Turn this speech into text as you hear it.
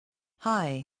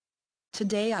Hi.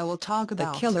 Today I will talk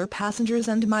about the killer passengers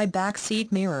and my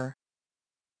backseat mirror.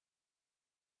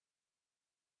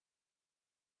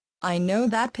 I know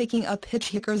that picking up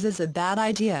hitchhikers is a bad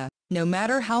idea, no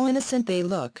matter how innocent they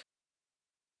look.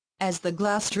 As the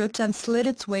glass dripped and slid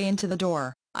its way into the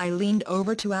door, I leaned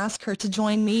over to ask her to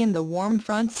join me in the warm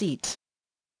front seat.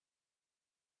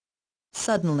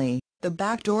 Suddenly, the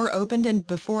back door opened and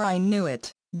before I knew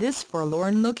it, this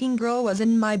forlorn-looking girl was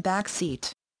in my back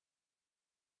seat.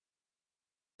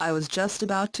 I was just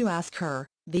about to ask her,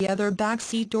 the other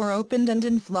backseat door opened and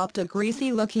in flopped a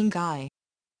greasy-looking guy.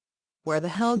 Where the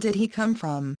hell did he come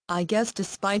from? I guess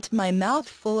despite my mouth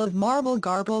full of marble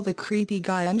garble the creepy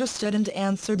guy understood and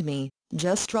answered me,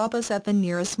 "Just drop us at the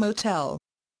nearest motel."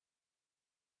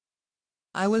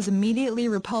 I was immediately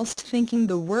repulsed, thinking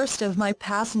the worst of my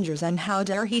passengers and how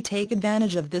dare he take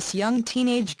advantage of this young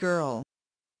teenage girl.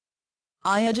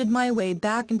 I edged my way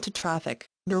back into traffic,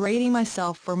 berating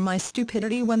myself for my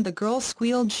stupidity when the girl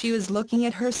squealed she was looking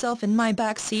at herself in my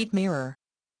backseat mirror.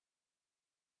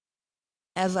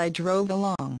 As I drove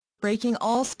along, breaking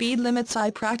all speed limits,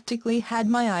 I practically had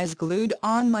my eyes glued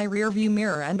on my rearview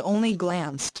mirror and only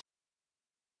glanced.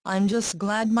 I'm just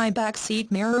glad my backseat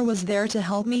mirror was there to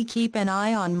help me keep an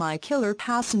eye on my killer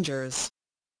passengers.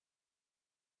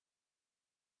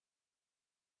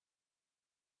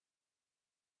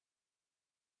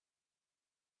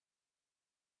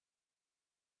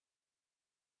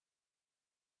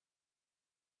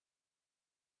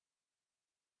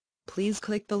 Please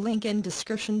click the link in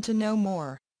description to know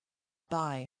more.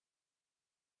 Bye.